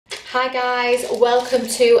Hi guys, welcome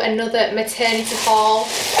to another maternity haul.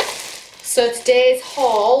 So today's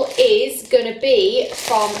haul is going to be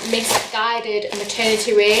from MISSGUIDED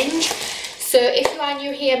maternity range. So if you are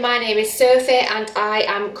new here, my name is Sophie and I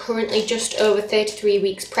am currently just over 33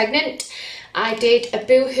 weeks pregnant. I did a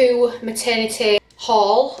Boohoo maternity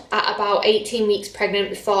haul at about 18 weeks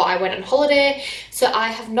pregnant before I went on holiday, so I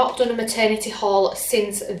have not done a maternity haul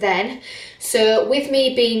since then. So with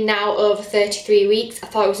me being now over 33 weeks, I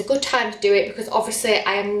thought it was a good time to do it because obviously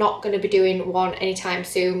I am not going to be doing one anytime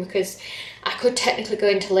soon because I could technically go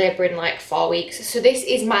into labour in like 4 weeks. So this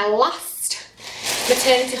is my last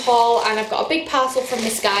maternity haul and I've got a big parcel from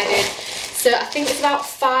MISSGUIDED. So I think there's about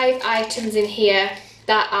 5 items in here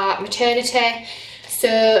that are maternity.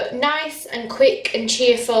 So nice and quick and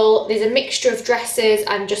cheerful. There's a mixture of dresses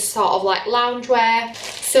and just sort of like loungewear.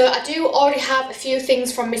 So I do already have a few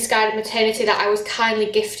things from MISSGUIDED maternity that I was kindly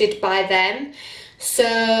gifted by them.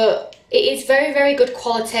 So it is very, very good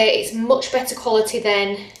quality. It's much better quality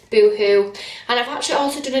than Boohoo. And I've actually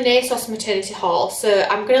also done an ASOS maternity haul, so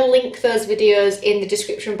I'm going to link those videos in the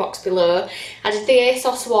description box below. I did the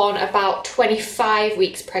ASOS one about 25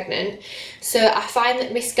 weeks pregnant. So I find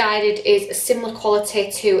that MISSGUIDED is a similar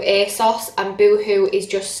quality to ASOS and Boohoo is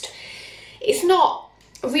just, it's not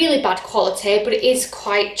really bad quality, but it is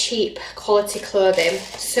quite cheap quality clothing.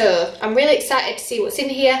 So I'm really excited to see what's in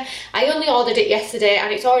here. I only ordered it yesterday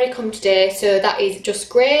and it's already come today, so that is just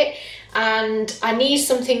great. And I need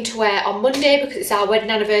something to wear on Monday because it's our wedding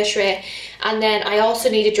anniversary, and then I also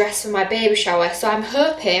need a dress for my baby shower. So I'm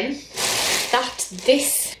hoping that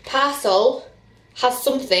this parcel has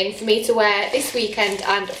something for me to wear this weekend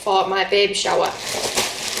and for my baby shower.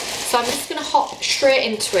 So I'm just going to hop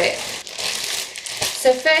straight into it.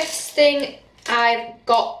 So first thing, I've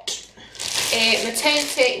got a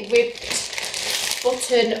maternity ribbed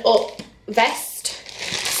button up vest.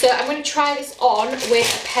 So I'm going to try this on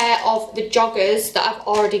with a pair of the joggers that I've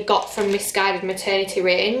already got from MISSGUIDED maternity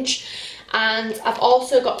range. And I've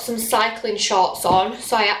also got some cycling shorts on,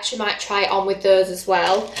 so I actually might try it on with those as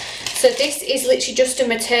well. So this is literally just a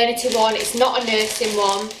maternity one, it's not a nursing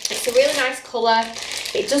one. It's a really nice colour.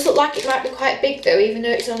 It does look like it might be quite big though, even though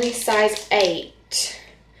it's only a size 8.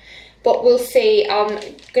 But we'll see. I'm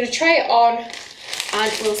going to try it on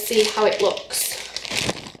and we'll see how it looks.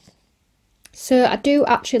 So I do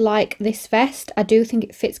actually like this vest. I do think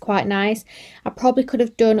it fits quite nice. I probably could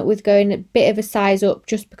have done with going a bit of a size up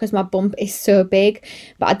just because my bump is so big.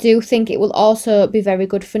 But I do think it will also be very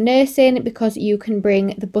good for nursing because you can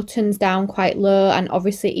bring the buttons down quite low and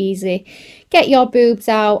obviously easily get your boobs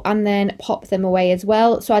out and then pop them away as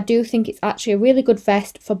well. So I do think it's actually a really good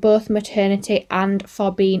vest for both maternity and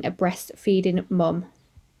for being a breastfeeding mum.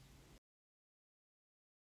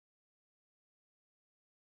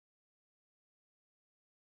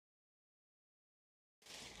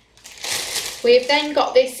 We've then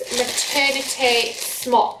got this maternity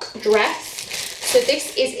smock dress. So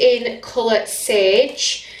this is in colour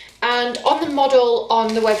Sage. And on the model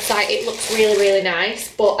on the website it looks really, really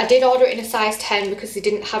nice. But I did order it in a size 10 because they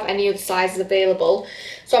didn't have any other sizes available.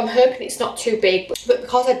 So I'm hoping it's not too big. But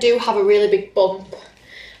because I do have a really big bump,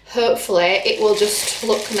 hopefully it will just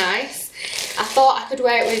look nice. I thought I could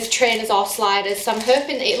wear it with trainers or sliders, so I'm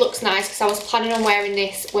hoping that it looks nice because I was planning on wearing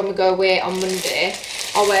this when we go away on Monday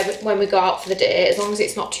or when we go out for the day, as long as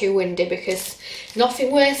it's not too windy, because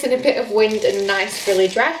nothing worse than a bit of wind and a nice frilly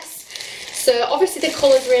dress. So obviously the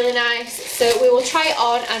colour's really nice, so we will try it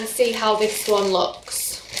on and see how this one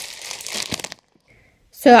looks.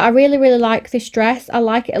 So I really, really like this dress. I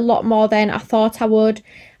like it a lot more than I thought I would.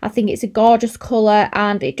 I think it's a gorgeous colour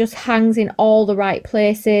and it just hangs in all the right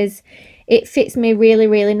places. It fits me really,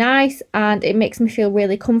 really nice and it makes me feel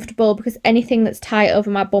really comfortable because anything that's tight over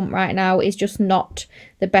my bump right now is just not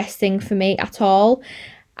the best thing for me at all.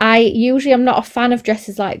 I usually am not a fan of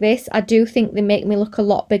dresses like this. I do think they make me look a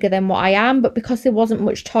lot bigger than what I am, but because there wasn't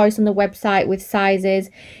much choice on the website with sizes,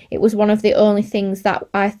 it was one of the only things that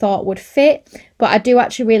I thought would fit. But I do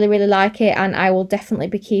actually really, really like it and I will definitely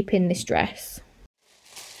be keeping this dress.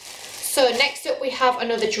 So next up we have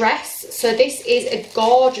another dress. So this is a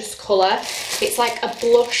gorgeous colour. It's like a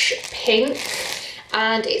blush pink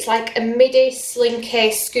and it's like a midi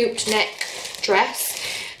slinky scooped neck dress.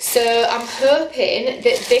 So I'm hoping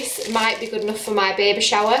that this might be good enough for my baby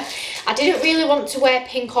shower. I didn't really want to wear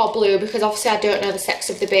pink or blue because obviously I don't know the sex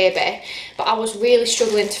of the baby, but I was really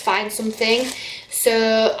struggling to find something.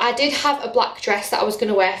 So I did have a black dress that I was going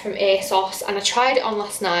to wear from ASOS and I tried it on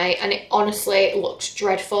last night and it honestly looked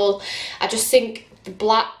dreadful. I just think the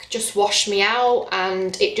black just washed me out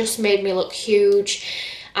and it just made me look huge,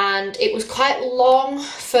 and it was quite long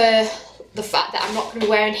for the fact that I'm not going to be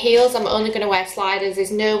wearing heels. I'm only going to wear sliders.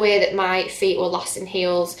 There's no way that my feet will last in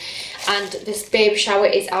heels. And this baby shower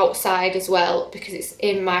is outside as well because it's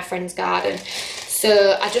in my friend's garden.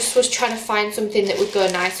 So I just was trying to find something that would go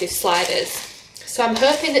nice with sliders. So I'm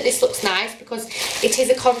hoping that this looks nice because it is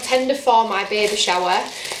a contender for my baby shower.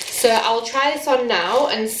 So I'll try this on now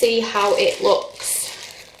and see how it looks.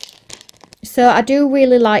 So I do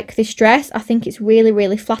really like this dress. I think it's really,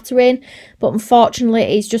 really flattering, but unfortunately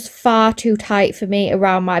it's just far too tight for me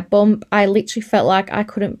around my bump. I literally felt like I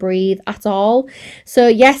couldn't breathe at all. So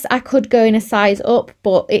yes, I could go in a size up,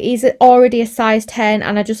 but it is already a size 10,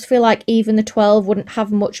 and I just feel like even the 12 wouldn't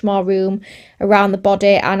have much more room around the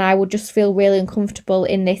body, and I would just feel really uncomfortable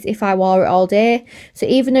in this if I wore it all day. So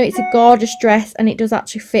even though it's a gorgeous dress and it does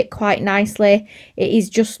actually fit quite nicely, it is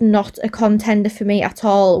just not a contender for me at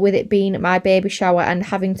all, with it being my baby shower and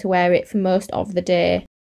having to wear it for most of the day.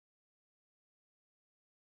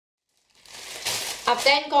 I've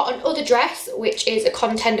then got another dress which is a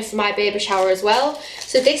contender for my baby shower as well.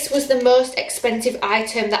 So this was the most expensive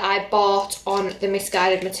item that I bought on the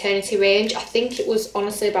Misguided maternity range. I think it was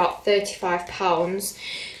honestly about £35,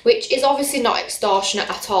 which is obviously not extortionate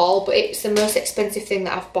at all, but it's the most expensive thing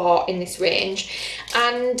that I've bought in this range.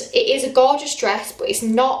 And it is a gorgeous dress, but it's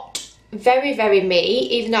not very, very me,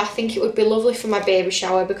 even though I think it would be lovely for my baby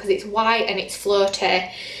shower because it's white and it's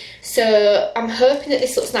floaty. So I'm hoping that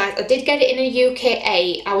this looks nice. I did get it in a UK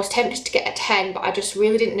 8. I was tempted to get a 10, but I just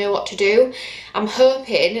really didn't know what to do. I'm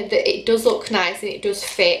hoping that it does look nice and it does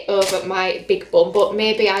fit over my big bum, but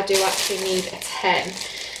maybe I do actually need a 10.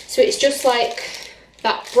 So it's just like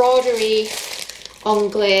that broderie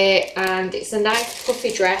anglais, and it's a nice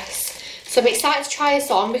puffy dress. So I'm excited to try this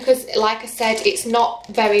on because, like I said, it's not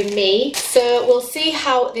very me. So we'll see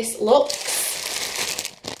how this looks.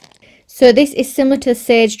 So this is similar to the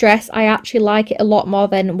sage dress. I actually like it a lot more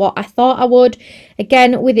than what I thought I would.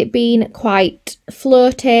 Again, with it being quite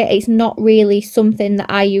floaty, it's not really something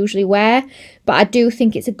that I usually wear, but I do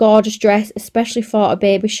think it's a gorgeous dress, especially for a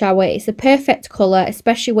baby shower. It's a perfect colour,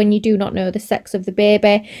 especially when you do not know the sex of the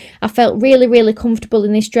baby. I felt really, really comfortable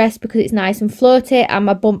in this dress because it's nice and floaty and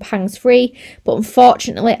my bump hangs free, but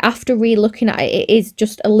unfortunately after re-looking at it, it is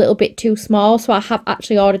just a little bit too small, so I have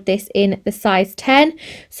actually ordered this in the size 10,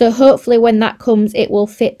 so hopefully when that comes it will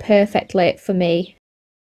fit perfectly for me.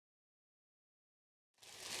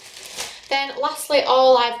 Then lastly,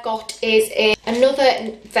 all I've got is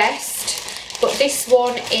another vest, but this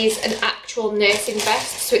one is an actual nursing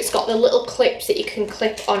vest, so it's got the little clips that you can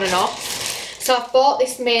clip on and off. So I've bought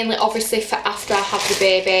this mainly obviously for after I have the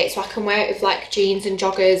baby, so I can wear it with like jeans and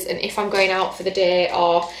joggers, and if I'm going out for the day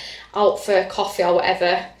or out for coffee or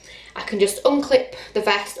whatever, I can just unclip the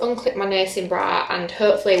vest, unclip my nursing bra, and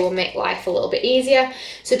hopefully it will make life a little bit easier.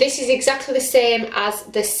 So this is exactly the same as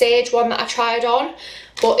the sage one that I tried on,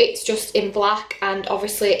 but it's just in black, and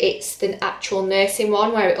obviously it's the actual nursing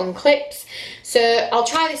one where it unclips. So I'll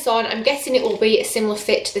try this on. I'm guessing it will be a similar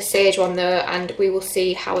fit to the sage one though, and we will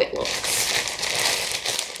see how it looks.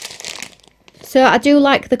 So I do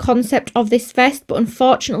like the concept of this vest, but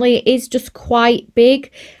unfortunately it is just quite big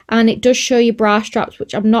and it does show you bra straps,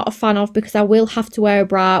 which I'm not a fan of because I will have to wear a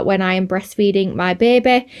bra when I am breastfeeding my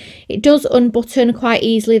baby. It does unbutton quite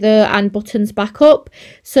easily though and buttons back up,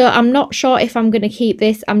 so I'm not sure if I'm going to keep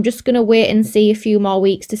this. I'm just going to wait and see a few more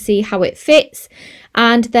weeks to see how it fits.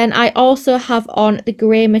 And then I also have on the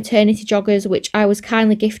grey maternity joggers, which I was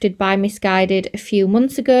kindly gifted by Misguided a few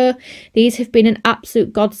months ago. These have been an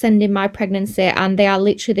absolute godsend in my pregnancy, and they are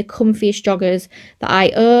literally the comfiest joggers that I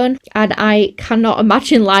own, and I cannot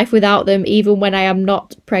imagine life without them even when I am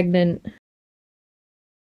not pregnant.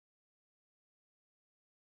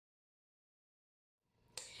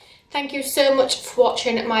 Thank you so much for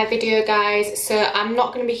watching my video, guys. So I'm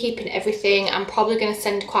not going to be keeping everything. I'm probably going to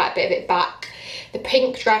send quite a bit of it back. The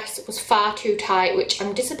pink dress was far too tight, which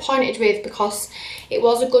I'm disappointed with because it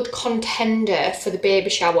was a good contender for the baby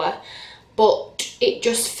shower, but it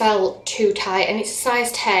just felt too tight, and it's a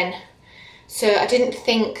size 10. So I didn't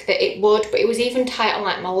think that it would, but it was even tight on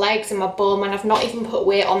like my legs and my bum, and I've not even put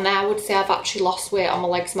weight on there. I would say I've actually lost weight on my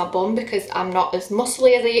legs and my bum because I'm not as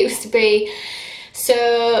muscly as I used to be.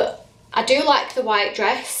 So I do like the white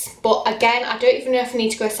dress, but again, I don't even know if I need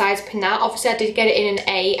to go a size up in that. Obviously I did get it in an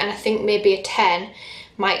 8, and I think maybe a 10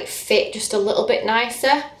 might fit just a little bit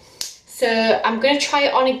nicer. So I'm going to try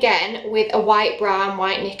it on again with a white bra and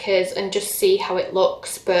white knickers and just see how it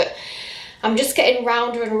looks, but I'm just getting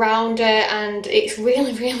rounder and rounder, and it's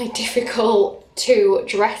really, really difficult to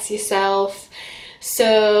dress yourself.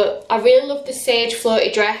 So I really love the sage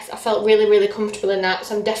floaty dress. I felt really, really comfortable in that,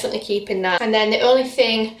 so I'm definitely keeping that. And then the only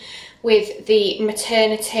thing with the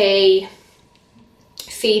maternity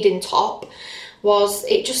feeding top was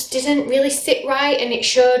it just didn't really sit right, and it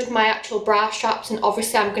showed my actual bra straps, and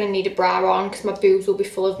obviously I'm going to need a bra on because my boobs will be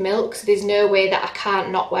full of milk, so there's no way that I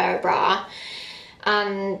can't not wear a bra.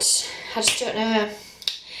 And I just don't know.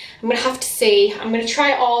 I'm going to have to see. I'm going to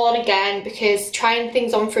try it all on again, because trying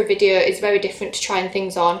things on for a video is very different to trying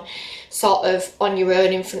things on sort of on your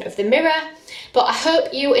own in front of the mirror. But I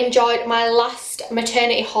hope you enjoyed my last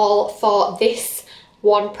maternity haul for this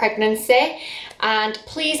one pregnancy, and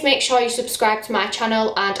please make sure you subscribe to my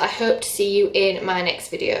channel, and I hope to see you in my next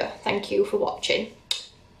video. Thank you for watching.